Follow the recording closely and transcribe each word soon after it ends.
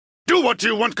Do what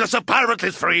you want, 'cause a pirate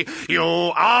is free.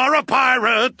 You are a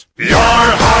pirate.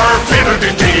 You're hard fitted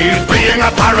indeed. Being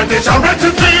a pirate is a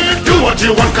recipe. Do what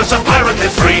you want, 'cause a pirate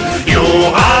is free. You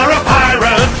are a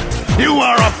pirate. You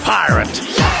are a pirate.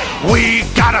 We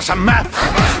got us a map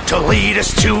to lead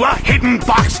us to a hidden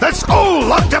box that's all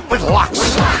locked up with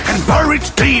locks and buried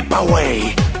deep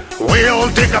away. We'll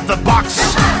dig up the box.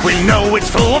 We know it's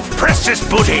full of precious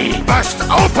booty. Bust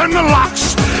open the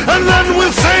locks, and then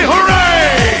we'll say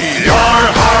hooray! You're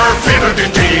hard-fitted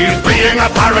indeed. Being a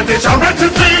pirate is a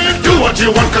recipe. Do what you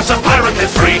want, 'cause a pirate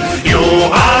is free. You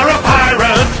are a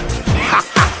pirate.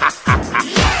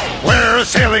 We're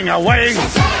sailing away.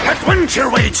 Adventure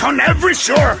waits on every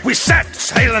shore. We set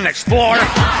sail and explore,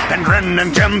 and Ren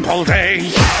and Jim all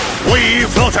day. We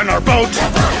float in our boat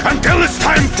until it's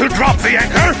time to drop the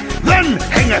anchor. Then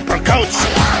hang up our coats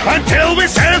until we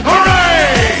say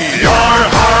hooray! You're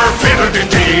hard-fitted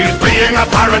indeed. Being a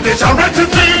pirate is a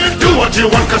recipe. Do what you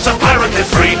want, 'cause a pirate is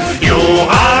free. You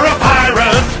are a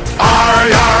pirate.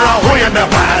 Ahoy in the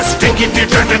blast. Diggity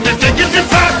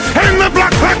fast. Hang the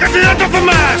black flag at the end of the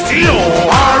mast. You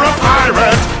are a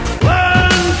pirate.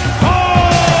 Land ho!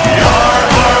 You're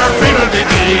hard-fitted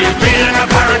indeed. Being a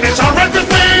pirate is a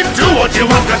recipe. Do what you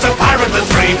want, 'cause a pirate is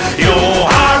free. You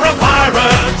are a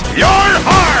pirate. You're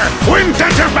hard. Wind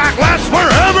at your back, lads,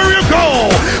 wherever you go.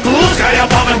 Blue sky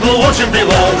above and blue ocean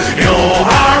below. You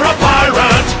are